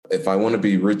if I want to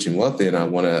be rich and wealthy and I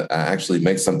want to actually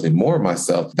make something more of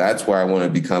myself, that's where I want to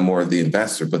become more of the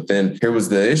investor. But then here was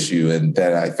the issue and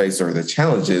that I faced, or the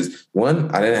challenge is,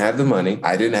 one, I didn't have the money.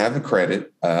 I didn't have the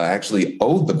credit. I actually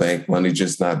owed the bank money,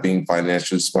 just not being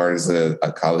financially smart as a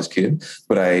college kid.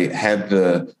 But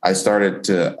I started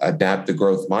to adapt the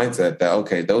growth mindset that,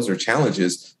 okay, those are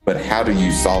challenges, but how do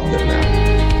you solve them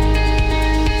now?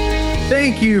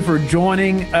 Thank you for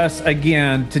joining us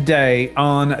again today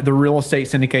on the Real Estate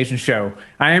Syndication Show.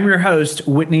 I am your host,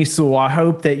 Whitney Sewell. I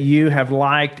hope that you have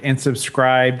liked and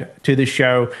subscribed to the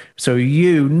show so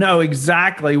you know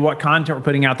exactly what content we're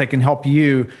putting out that can help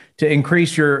you to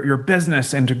increase your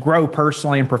business and to grow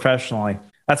personally and professionally.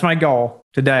 That's my goal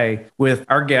today with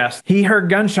our guest. He heard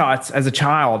gunshots as a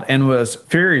child and was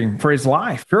fearing for his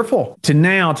life, fearful, to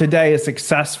now today a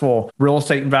successful real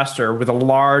estate investor with a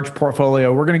large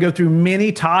portfolio. We're going to go through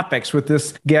many topics with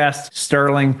this guest,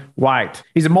 Sterling White.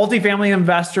 He's a multifamily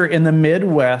investor in the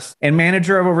Midwest and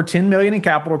manager of over $10 million in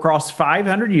capital across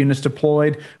 500 units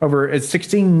deployed over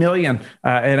 $16 million in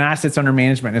assets under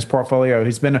management in his portfolio.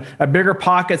 He's been a Bigger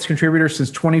Pockets contributor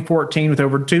since 2014 with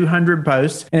over 200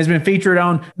 posts and has been featured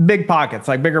on Big Pockets,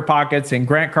 like Bigger Pockets and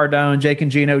Grant Cardone, Jake and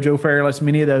Gino, Joe Fairless,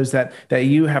 many of those that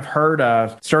you have heard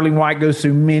of. Sterling White goes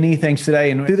through many things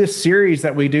today. And through this series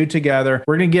that we do together,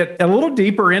 we're going to get a little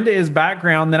deeper into his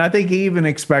background than I think he even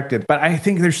expected. But I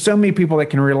think there's so many people that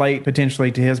can relate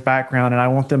potentially to his background. And I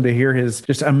want them to hear his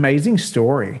just amazing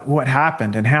story, what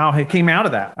happened and how he came out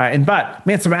of that. But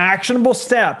some actionable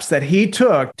steps that he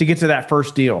took to get to that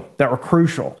first deal that were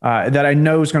crucial, that I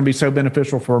know is going to be so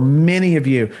beneficial for many of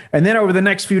you. And then over the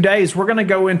next few days, we're going to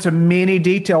go into many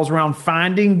details around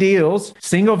finding deals,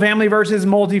 single family versus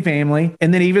multifamily,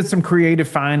 and then even some creative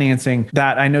financing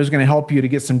that I know is going to help you to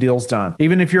get some deals done.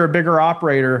 Even if you're a bigger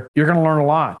operator, you're going to learn a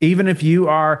lot. Even if you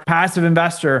are a passive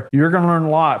investor, you're going to learn a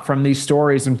lot from these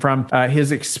stories and from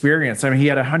his experience. I mean, he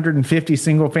had 150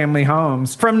 single family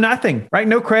homes from nothing, right?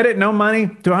 No credit, no money,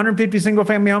 to 150 single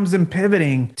family homes and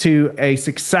pivoting to a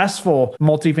successful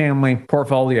multifamily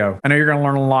portfolio. I know you're going to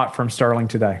learn a lot from Sterling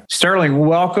today. Sterling,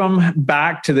 welcome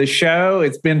back to the show.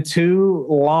 It's been too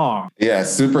long. Yeah,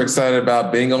 super excited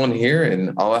about being on here.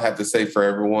 And all I have to say for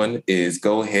everyone is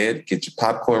go ahead, get your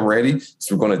popcorn ready.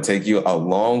 So we're going to take you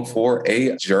along for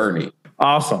a journey.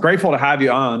 Awesome. Grateful to have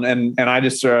you on. And I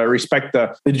just respect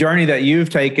the journey that you've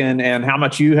taken and how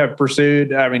much you have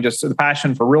pursued. I mean, just the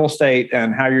passion for real estate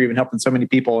and how you're even helping so many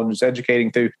people and just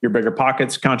educating through your Bigger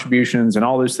Pockets contributions and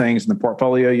all those things in the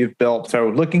portfolio you've built. So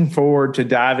looking forward to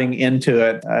diving into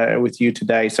it with you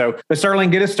today. So Sterling,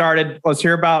 get us started. Let's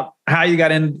hear about how you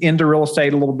got into real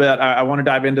estate a little bit. I want to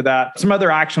dive into that. Some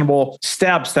other actionable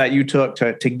steps that you took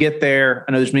to get there.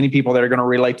 I know there's many people that are going to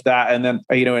relate to that. And then,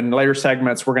 in later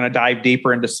segments, we're going to dive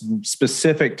deeper into some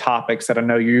specific topics that I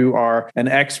know you are an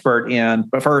expert in.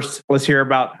 But first, let's hear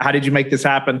about how did you make this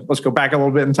happen? Let's go back a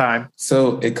little bit in time.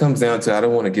 So it comes down to, I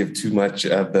don't want to give too much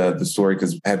of the story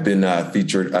because have been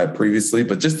featured previously,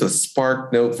 but just the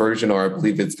Spark Note version, or I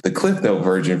believe it's the Cliff Note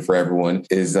version for everyone,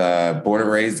 is born and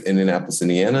raised in Indianapolis,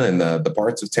 Indiana, and the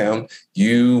parts of town,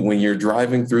 when you're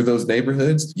driving through those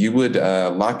neighborhoods, you would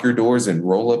lock your doors and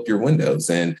roll up your windows.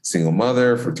 And single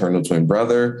mother, fraternal twin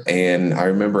brother. And I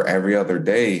remember every other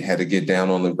day had to get down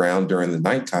on the ground during the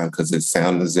nighttime because it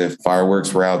sounded as if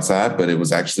fireworks were outside, but it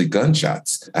was actually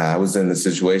gunshots. I was in the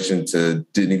situation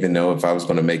didn't even know if I was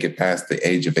going to make it past the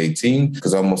age of 18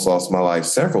 because I almost lost my life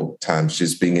several times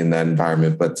just being in that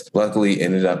environment, but luckily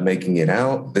ended up making it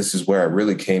out. This is where I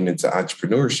really came into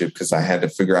entrepreneurship because I had to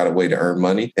figure out a way to earn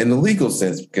money in the legal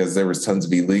sense because there was tons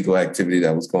of illegal activity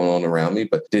that was going on around me,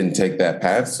 but didn't take that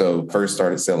path. So first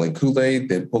started selling Kool-Aid,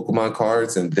 then Pokemon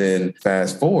cards, and then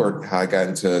fast forward, how I got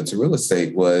into real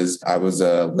estate was I was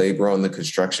a laborer on the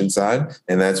construction side,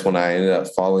 and that's when I ended up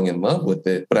falling in love with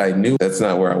it. But I knew that's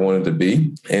not where I wanted to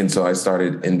be, and so I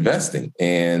started investing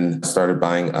and started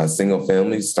buying a single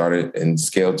family, started and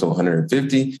scaled to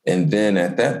 150, and then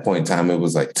at that point in time, it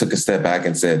was like took a step back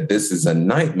and said, "This is a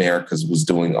nightmare," because was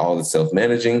doing all the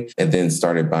self-managing, and then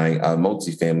started buying a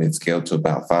multifamily and scaled to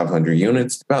about 500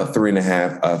 units, about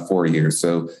 3.5, 4 years.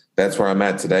 So that's where I'm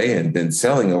at today and been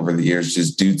selling over the years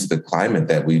just due to the climate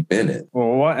that we've been in.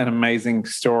 Well, what an amazing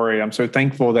story. I'm so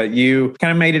thankful that you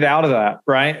kind of made it out of that,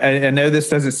 right? I know this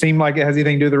doesn't seem like it has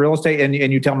anything to do with the real estate, and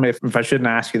you tell me if I shouldn't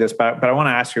ask you this, but I want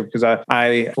to ask you because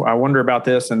I wonder about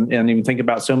this and even think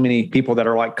about so many people that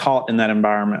are like caught in that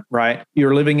environment, right?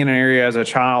 You're living in an area as a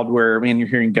child where, you're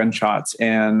hearing gunshots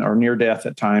or near death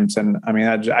at times. And I mean,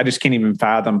 I just can't even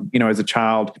fathom, as a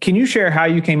child. Can you share how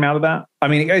you came out of that? I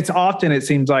mean, it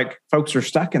seems like folks are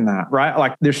stuck in that, right?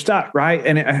 Like they're stuck, right?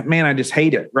 And man, I just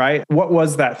hate it, right? What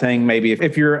was that thing maybe,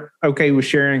 if you're okay with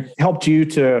sharing, helped you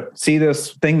to see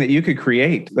this thing that you could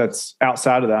create that's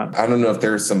outside of that? I don't know if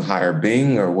there's some higher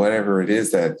being or whatever it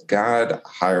is, that God,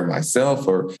 higher myself,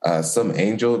 or some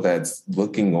angel that's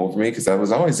looking over me, because I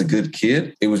was always a good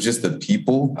kid. It was just the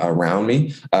people around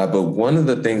me. But one of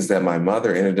the things that my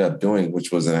mother ended up doing,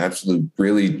 which was an absolute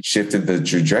really shifted the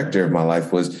trajectory of my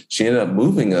life, was she ended up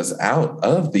moving us out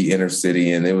of the inner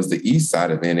city. And it was the east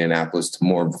side of Indianapolis to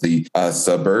more of the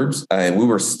suburbs. And we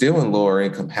were still in lower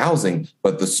income housing,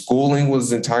 but the schooling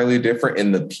was entirely different.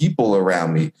 And the people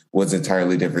around me was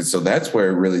entirely different. So that's where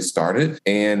it really started.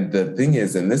 And the thing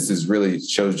is, and this is really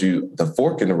shows you the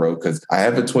fork in the road, because I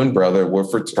have a twin brother. We're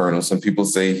fraternal. Some people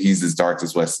say he's as dark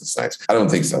as Wesley Snipes. I don't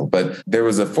think so. But there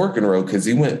was a fork in the road because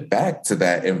he went back to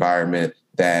that environment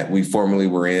that we formerly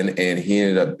were in, and he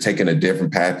ended up taking a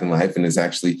different path in life and is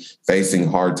actually facing a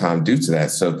hard time due to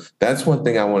that. So that's one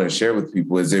thing I want to share with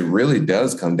people, is it really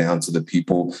does come down to the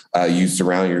people you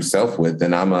surround yourself with.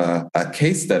 And I'm a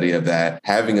case study of that,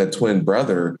 having a twin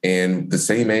brother and the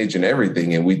same age and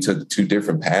everything. And we took two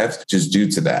different paths just due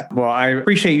to that. Well, I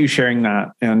appreciate you sharing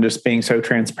that and just being so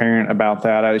transparent about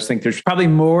that. I just think there's probably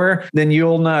more than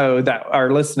you'll know that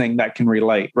are listening that can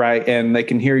relate, right? And they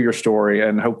can hear your story,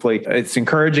 and hopefully it's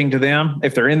encouraging to them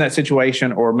if they're in that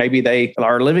situation, or maybe they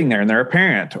are living there and they're a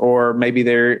parent, or maybe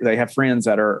they have friends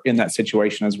that are in that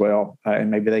situation as well. And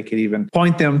maybe they could even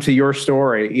point them to your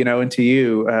story, and to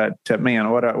you, to man,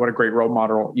 what a great role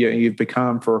model you've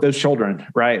become for those children,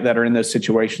 right? That are in those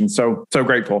situations. So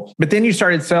grateful. But then you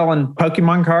started selling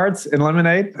Pokemon cards and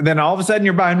lemonade. And then all of a sudden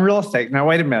you're buying real estate. Now,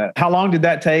 wait a minute. How long did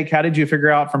that take? How did you figure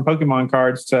out from Pokemon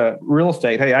cards to real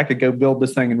estate? Hey, I could go build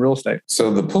this thing in real estate.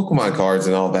 So the Pokemon cards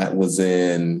and all that was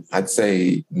in, I'd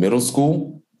say, middle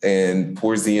school and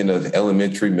towards the end of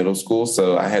elementary, middle school.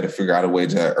 So I had to figure out a way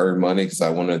to earn money, because I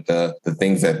wanted the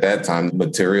things at that time,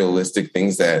 materialistic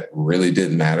things that really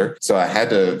didn't matter. So I had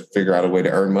to figure out a way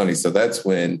to earn money. So that's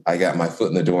when I got my foot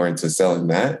in the door into selling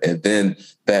that. And then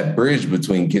that bridge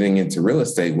between getting into real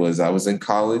estate was I was in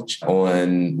college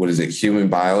on, human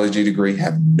biology degree,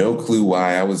 have no clue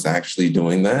why I was actually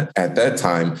doing that. At that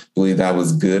time, believed I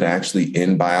was good actually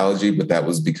in biology, but that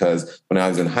was because when I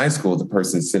was in high school, the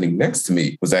person sitting next to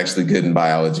me was actually good in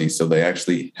biology. So they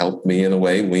actually helped me in a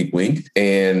way, wink, wink.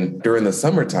 And during the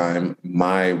summertime,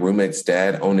 my roommate's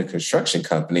dad owned a construction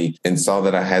company and saw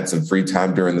that I had some free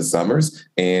time during the summers.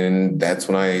 And that's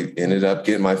when I ended up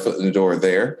getting my foot in the door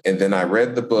there. And then I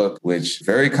read the book, which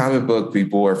very common book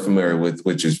people are familiar with,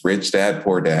 which is Rich Dad,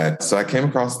 Poor Dad. So I came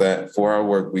across that 4-Hour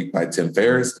Work Week by Tim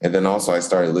Ferriss. And then also I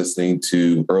started listening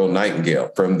to Earl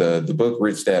Nightingale from the book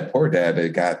Rich Dad, Poor Dad. It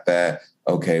got that,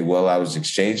 okay, well, I was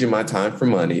exchanging my time for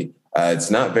money.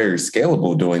 It's not very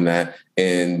scalable doing that.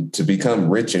 And to become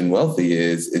rich and wealthy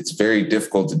it's very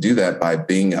difficult to do that by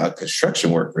being a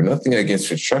construction worker. Nothing against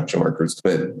construction workers,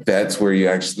 but that's where you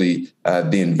actually,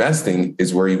 the investing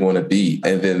is where you want to be.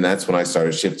 And then that's when I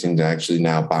started shifting to actually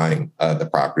now buying the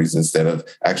properties instead of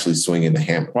actually swinging the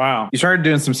hammer. Wow. You started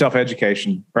doing some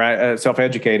self-education, right?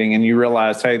 Self-educating, and you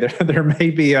realized, hey, there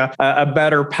may be a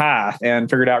better path, and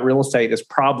figured out real estate is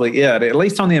probably it, at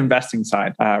least on the investing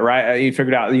side, right? You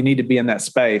figured out you need to be in that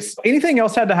space. Anything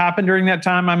else had to happen during that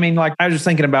time? I mean, like I was just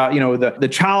thinking about, the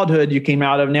childhood you came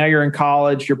out of. Now you're in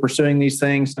college, you're pursuing these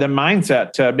things, the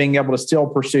mindset to being able to still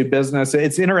pursue business.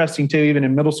 It's interesting too, even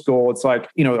in middle school, it's like,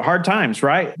 hard times,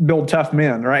 right? Build tough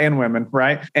men, right? And women,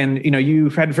 right? And,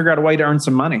 you've had to figure out a way to earn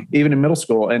some money, even in middle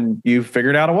school, and you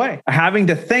figured out a way. Having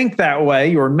to think that way,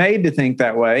 you were made to think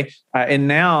that way. And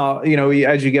now,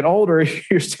 as you get older,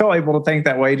 you're still able to think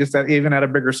that way, just even at a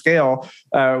bigger scale,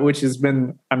 which has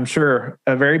been, I'm sure,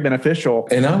 very beneficial.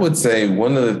 And I would say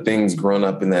one of the things growing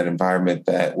up in that environment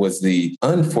that was the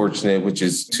unfortunate, which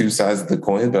is two sides of the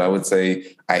coin, but I would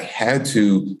say I had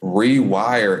to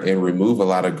rewire and remove a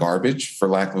lot of garbage, for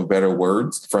lack of better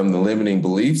words, from the limiting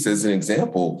beliefs. As an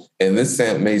example, and this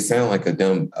may sound like a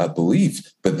dumb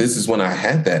belief, but this is when I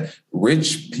had that.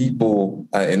 Rich people,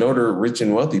 rich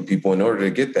and wealthy people, in order to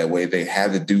get that way, they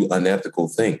had to do unethical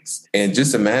things. And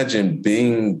just imagine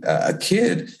being a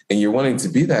kid and you're wanting to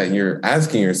be that, and you're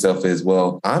asking yourself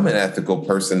well, I'm an ethical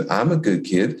person. I'm a good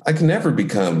kid. I can never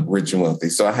become rich and wealthy.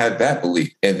 So I had that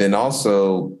belief. And then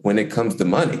also when it comes to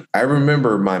money, I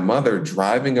remember my mother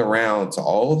driving around to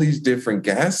all these different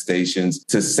gas stations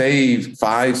to save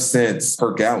 5 cents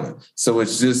per gallon. So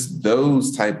it's just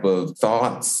those type of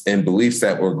thoughts and beliefs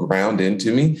that were grounded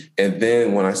into me. And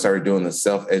then when I started doing the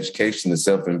self-education, the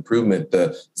self-improvement,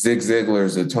 the Zig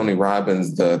Ziglars, the Tony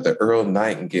Robbins, the Earl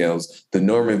Nightingales, the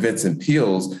Norman Vincent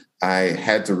Peales, I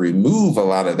had to remove a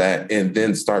lot of that and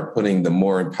then start putting the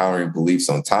more empowering beliefs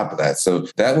on top of that. So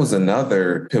that was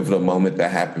another pivotal moment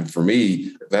that happened for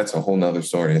me. That's a whole nother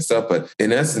story in itself. But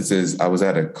in essence, I was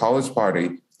at a college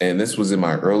party. And this was in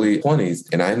my early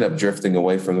 20s. And I ended up drifting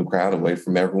away from the crowd, away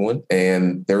from everyone.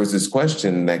 And there was this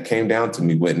question that came down to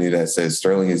me, Whitney, that says,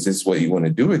 Sterling, is this what you want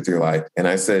to do with your life? And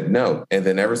I said, no. And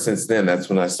then ever since then, that's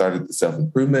when I started the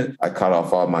self-improvement. I cut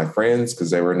off all my friends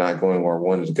because they were not going where I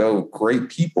wanted to go. Great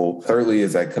people. Thirdly,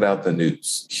 is I cut out the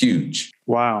news. Huge.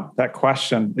 Wow. That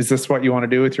question, is this what you want to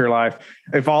do with your life?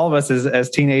 If all of us as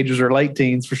teenagers or late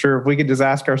teens, for sure, if we could just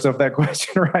ask ourselves that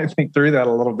question, right? Think through that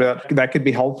a little bit, that could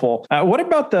be helpful. What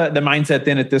about the mindset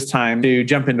then at this time to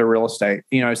jump into real estate?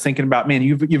 I was thinking about, man,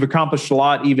 you've accomplished a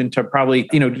lot, even to probably,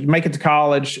 make it to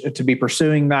college, to be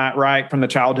pursuing that, right? From the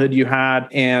childhood you had,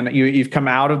 and you've come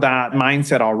out of that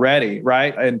mindset already,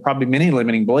 right? And probably many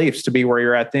limiting beliefs to be where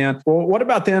you're at then. Well, what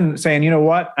about then saying, you know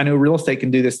what? I know real estate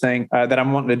can do this thing that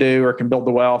I'm wanting to do, or can build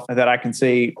the wealth that I can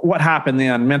see. What happened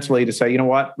then mentally to say, you know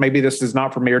what, maybe this is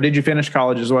not for me? Or did you finish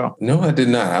college as well? No, I did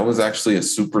not. I was actually a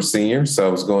super senior. So I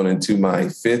was going into my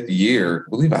 5th year. I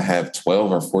believe I have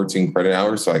 12 or 14 credit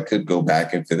hours, so I could go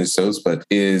back and finish those. But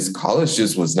college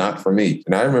just was not for me.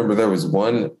 And I remember there was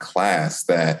one class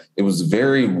that it was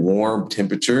very warm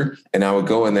temperature, and I would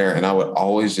go in there and I would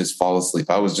always just fall asleep.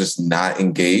 I was just not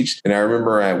engaged. And I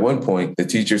remember at one point, the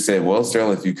teacher said, well,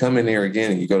 Sterling, if you come in here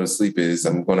again and you go to sleep,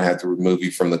 I'm going to have to remove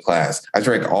you from the class. I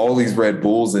drank all these Red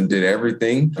Bulls and did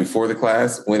everything before the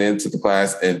class, went into the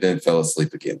class, and then fell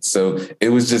asleep again. So it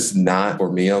was just not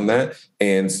for me on that.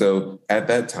 And so at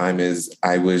that time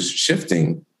I was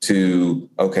shifting to,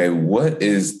 okay, what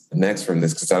is next from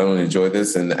this? Because I don't enjoy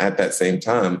this. And at that same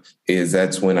time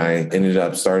that's when I ended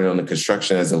up starting on the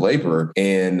construction as a laborer.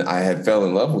 And I had fell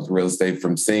in love with real estate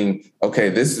from seeing, okay,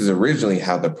 this is originally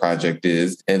how the project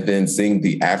is, and then seeing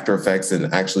the after effects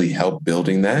and actually help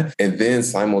building that. And then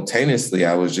simultaneously,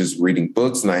 I was just reading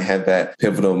books, and I had that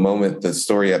pivotal moment, the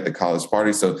story at the college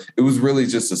party. So it was really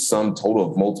just a sum total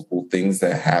of multiple things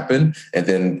that happened, and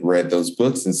then read those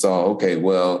books and saw, okay,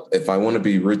 well, if I want to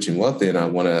be rich and wealthy and I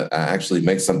want to actually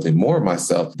make something more of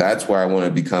myself, that's where I want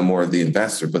to become more of the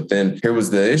investor. But then here was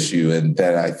the issue and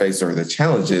that I faced, or the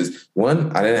challenge is,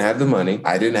 one, I didn't have the money.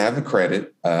 I didn't have the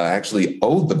credit. I actually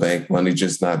owed the bank money,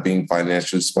 just not being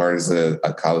financially smart as a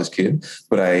college kid.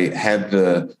 But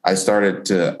I started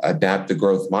to adapt the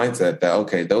growth mindset that,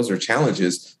 okay, those are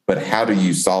challenges, but how do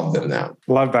you solve them now?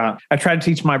 Love that. I try to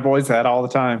teach my boys that all the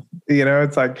time.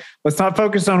 It's like, let's not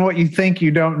focus on what you think you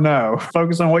don't know.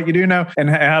 Focus on what you do know and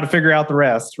how to figure out the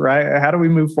rest, right? How do we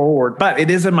move forward? But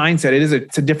it is a mindset.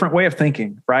 It's a different way of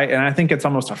thinking, right? And I think it's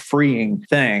almost a freeing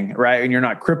thing, right? And you're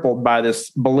not crippled by this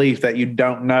belief that you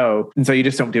don't know. And so you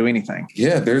just don't do anything.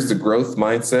 Yeah, there's the growth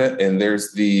mindset, and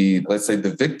there's let's say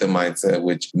the victim mindset,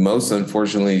 which most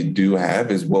unfortunately do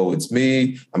have is, well, it's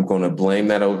me. I'm going to blame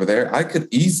that over there. I could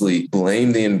easily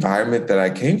blame the environment that I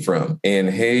came from. And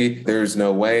hey, there's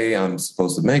no way I'm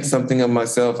supposed to make something of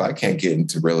myself. I can't get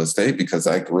into real estate because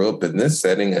I grew up in this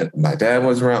setting and my dad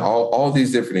was around, all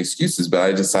these different excuses. But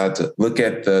I decided to look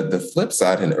at the flip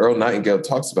side. And Earl Nightingale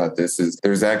talks about this, is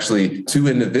there's actually two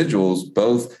individuals,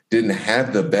 both didn't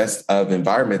have the best of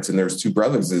environments. And there's two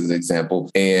brothers as an example.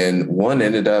 And one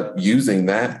ended up using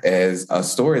that as a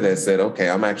story that said, okay,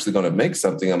 I'm actually going to make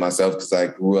something of myself because I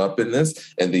grew up in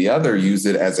this. And the other used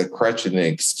it as a crutch and an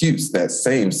excuse, that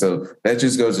same. So that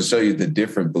just goes to show you the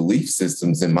different belief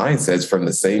systems and mindsets from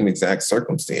the same exact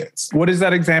circumstance. What is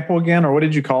that example again? Or what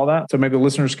did you call that? So maybe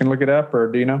listeners can look it up,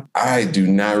 or do you know? I do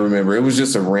not remember. It was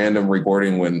just a random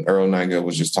recording when Earl Nightingale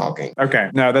was just talking. Okay.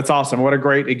 No, that's awesome. What a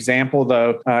great example,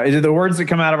 though. The words that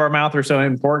come out of our mouth are so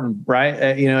important, right?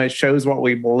 It shows what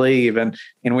we believe, and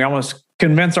we almost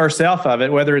convince ourselves of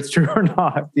it, whether it's true or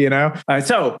not,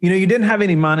 So, you didn't have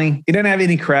any money. You didn't have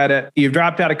any credit. You've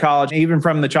dropped out of college. Even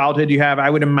from the childhood you have, I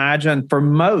would imagine for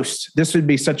most, this would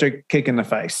be such a kick in the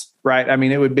face. Right. I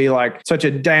mean, it would be like such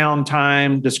a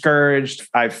downtime, discouraged.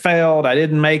 I failed. I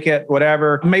didn't make it,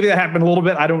 whatever. Maybe that happened a little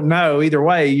bit. I don't know. Either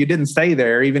way, you didn't stay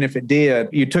there. Even if it did,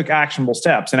 you took actionable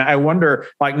steps. And I wonder,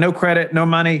 like, no credit, no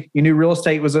money. You knew real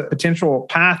estate was a potential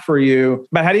path for you.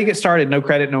 But how do you get started? No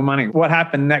credit, no money. What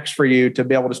happened next for you to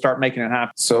be able to start making it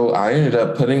happen? So I ended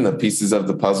up putting the pieces of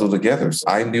the puzzle together. So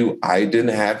I knew I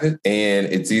didn't have it. And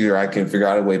it's either I can figure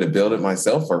out a way to build it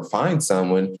myself or find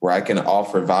someone where I can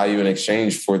offer value in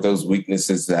exchange for those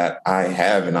weaknesses that I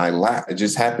have and I lack. It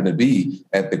just happened to be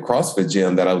at the CrossFit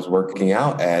gym that I was working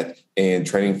out at. and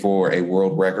training for a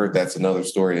world record. That's another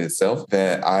story in itself,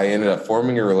 that I ended up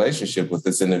forming a relationship with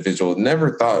this individual.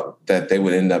 Never thought that they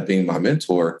would end up being my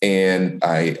mentor. And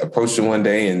I approached him one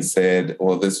day and said,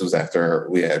 well, this was after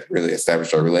we had really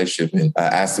established our relationship, and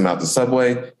asked him out the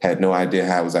subway, had no idea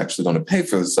how I was actually going to pay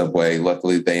for the subway.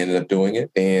 Luckily, they ended up doing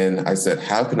it. And I said,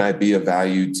 how can I be of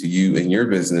value to you in your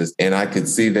business? And I could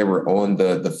see they were on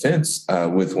the fence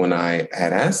with when I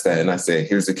had asked that. And I said,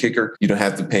 here's the kicker. You don't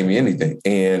have to pay me anything.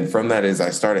 And from that is I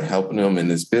started helping him in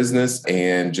this business.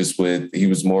 And he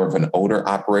was more of an older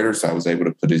operator. So I was able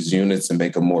to put his units and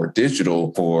make them more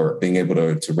digital for being able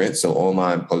to rent. So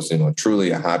online posting on Truly,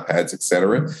 iPads, et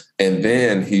cetera. And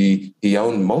then he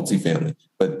owned multifamily.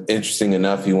 But interesting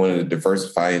enough, he wanted to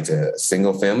diversify into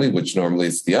single family, which normally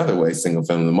it's the other way, single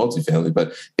family to multifamily.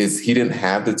 But he didn't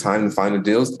have the time to find the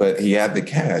deals, but he had the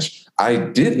cash. I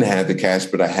didn't have the cash,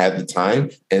 but I had the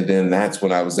time. And then that's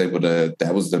when I was able to,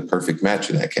 that was the perfect match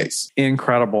in that case.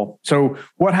 Incredible. So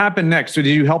what happened next? So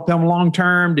did you help him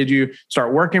long-term? Did you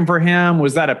start working for him?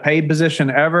 Was that a paid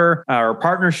position ever or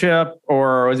partnership,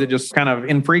 or was it just kind of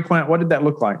infrequent? What did that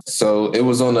look like? So it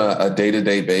was on a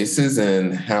day-to-day basis,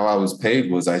 and how I was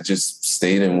paid was I just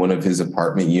stayed in one of his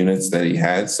apartment units that he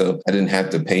had. So I didn't have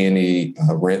to pay any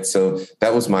rent. So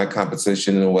that was my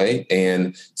compensation in a way.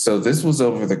 And so this was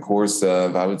over the course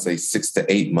of, I would say, 6 to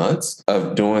 8 months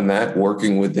of doing that,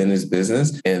 working within his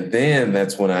business. And then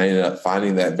that's when I ended up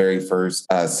finding that very first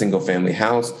single family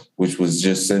house, which was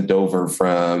just sent over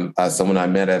from someone I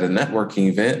met at a networking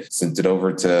event, sent it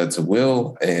over to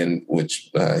Will, and which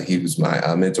he was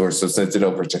my mentor. So sent it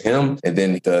over to him. And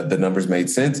then the numbers made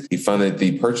sense. He funded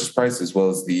the purchase price as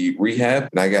well as the rehab.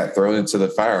 And I got thrown into the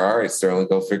fire. All right, Sterling,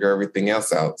 go figure everything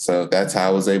else out. So that's how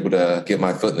I was able to get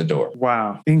my foot in the door.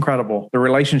 Wow. Incredible. The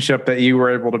relationship that you were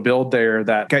able to build there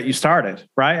that got you started,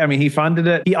 right? I mean, he funded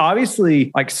it. He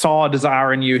obviously saw a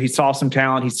desire in you. He saw some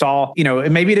talent. He saw,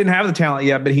 maybe he didn't have the talent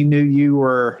yet, but he knew you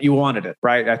wanted it,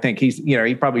 right? I think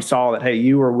he probably saw that, hey,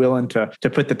 you were willing to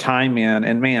put the time in.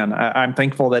 And man, I'm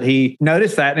thankful that he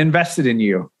noticed that and invested in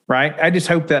you. Right. I just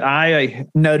hope that I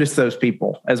notice those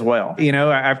people as well.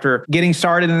 After getting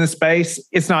started in this space,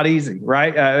 it's not easy.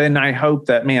 Right. And I hope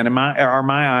that, man, are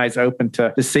my eyes open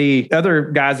to see other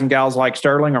guys and gals like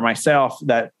Sterling or myself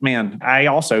that, man, I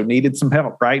also needed some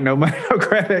help. Right. No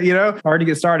credit, hard to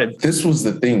get started. This was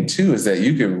the thing, too, is that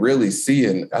you can really see,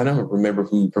 and I don't remember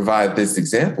who provided this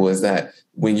example, is that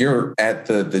when you're at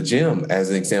the gym, as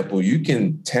an example, you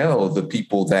can tell the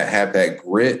people that have that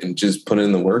grit and just put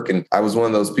in the work. And I was one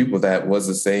of those people that was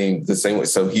the same way.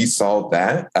 So he saw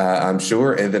that, I'm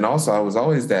sure. And then also I was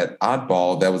always that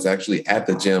oddball that was actually at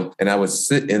the gym, and I would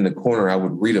sit in the corner. I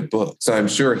would read a book. So I'm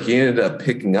sure he ended up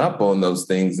picking up on those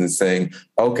things and saying,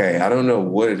 okay, I don't know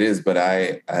what it is, but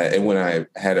and when I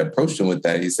had approached him with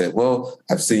that, he said, well,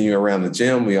 I've seen you around the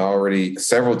gym.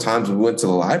 Several times we went to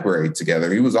the library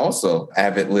together. He was also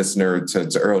avid listener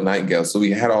to Earl Nightingale. So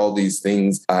we had all these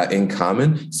things in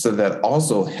common. So that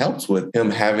also helps with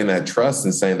him having that trust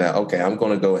and saying that, okay, I'm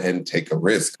going to go ahead and take a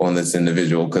risk on this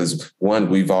individual because, one,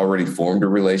 we've already formed a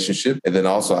relationship. And then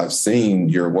also I've seen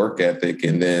your work ethic,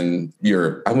 and then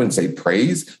I wouldn't say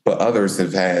praise, but others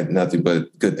have had nothing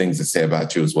but good things to say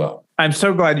about you as well. I'm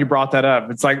so glad you brought that up.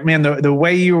 It's like, man, the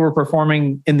way you were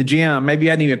performing in the gym, maybe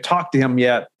you hadn't even talked to him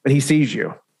yet, but he sees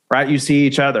you. Right? You see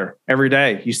each other every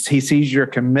day. He sees your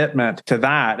commitment to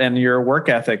that and your work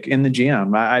ethic in the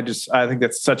gym. I think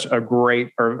that's such a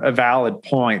great or a valid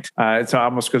point. So it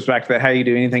almost goes back to that, how you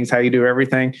do anything is how you do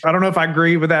everything. I don't know if I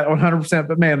agree with that 100%,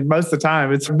 but man, most of the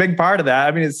time it's a big part of that.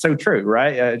 I mean, it's so true,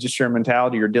 right? Just your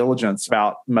mentality, your diligence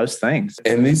about most things.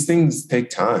 And these things take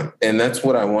time. And that's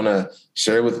what I want to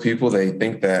share with people. They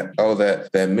think that,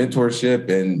 that mentorship,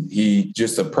 and he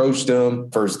just approached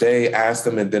them first day, asked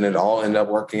them, and then it all ended up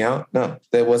working out. No,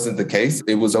 that wasn't the case.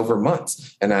 It was over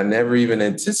months. And I never even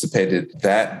anticipated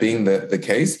that being the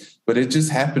case. But it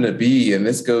just happened to be, and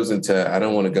this goes into, I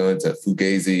don't want to go into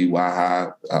Fugazi,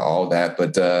 Waha, all that,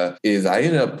 but is I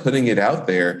ended up putting it out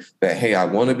there that, hey, I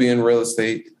want to be in real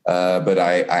estate, but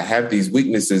I have these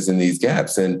weaknesses and these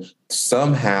gaps. And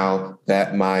somehow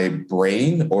that my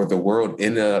brain or the world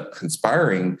ended up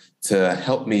conspiring to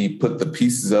help me put the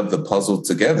pieces of the puzzle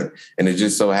together. And it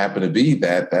just so happened to be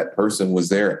that that person was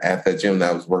there at that gym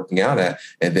that I was working out at.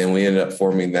 And then we ended up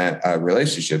forming that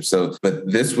relationship. So, but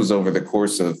this was over the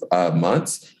course of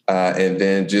months, and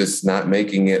then just not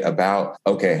making it about,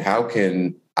 okay, how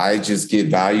can I just get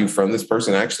value from this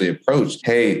person? I actually approached,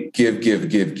 hey,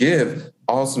 give.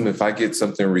 Awesome if I get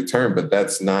something in return, but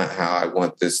that's not how I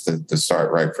want this to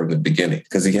start right from the beginning,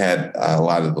 because he had a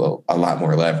lot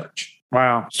more leverage.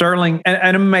 Wow. Sterling,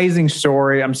 an amazing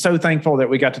story. I'm so thankful that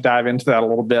we got to dive into that a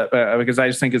little bit because I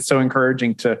just think it's so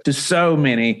encouraging to so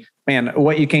many. Man,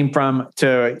 what you came from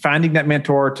to finding that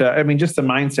mentor to, just the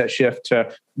mindset shift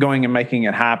to going and making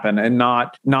it happen and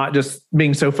not just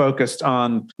being so focused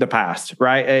on the past,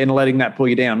 right? And letting that pull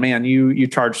you down. Man, you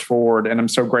charged forward. And I'm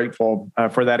so grateful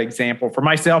for that example for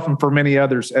myself and for many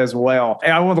others as well.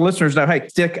 And I want the listeners to know, hey,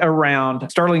 stick around.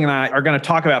 Sterling and I are going to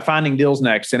talk about finding deals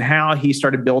next and how he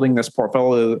started building this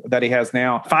portfolio that he has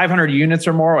now. 500 units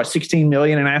or more, 16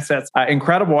 million in assets.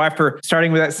 Incredible after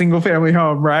starting with that single family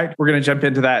home, right? We're going to jump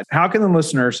into that. How can the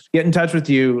listeners get in touch with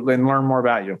you and learn more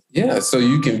about you? Yeah, so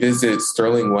you can visit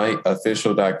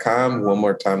sterlingwhiteofficial.com. One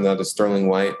more time, that is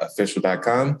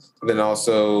sterlingwhiteofficial.com. And then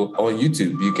also on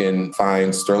YouTube, you can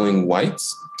find Sterling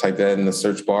Whites. Type that in the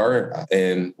search bar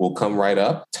and we'll come right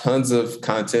up. Tons of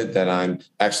content that I'm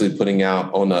actually putting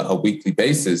out on a weekly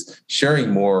basis, sharing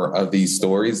more of these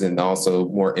stories and also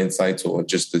more insights on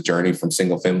just the journey from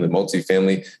single family to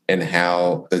multifamily and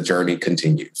how the journey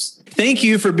continues. Thank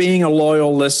you for being a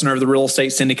loyal listener of the Real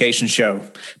Estate Syndication Show.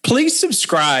 Please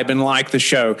subscribe and like the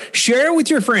show. Share it with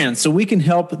your friends so we can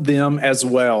help them as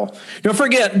well. Don't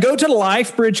forget, go to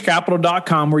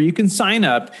lifebridgecapital.com where you can sign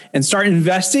up and start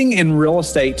investing in real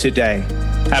estate today.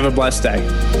 Have a blessed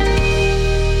day.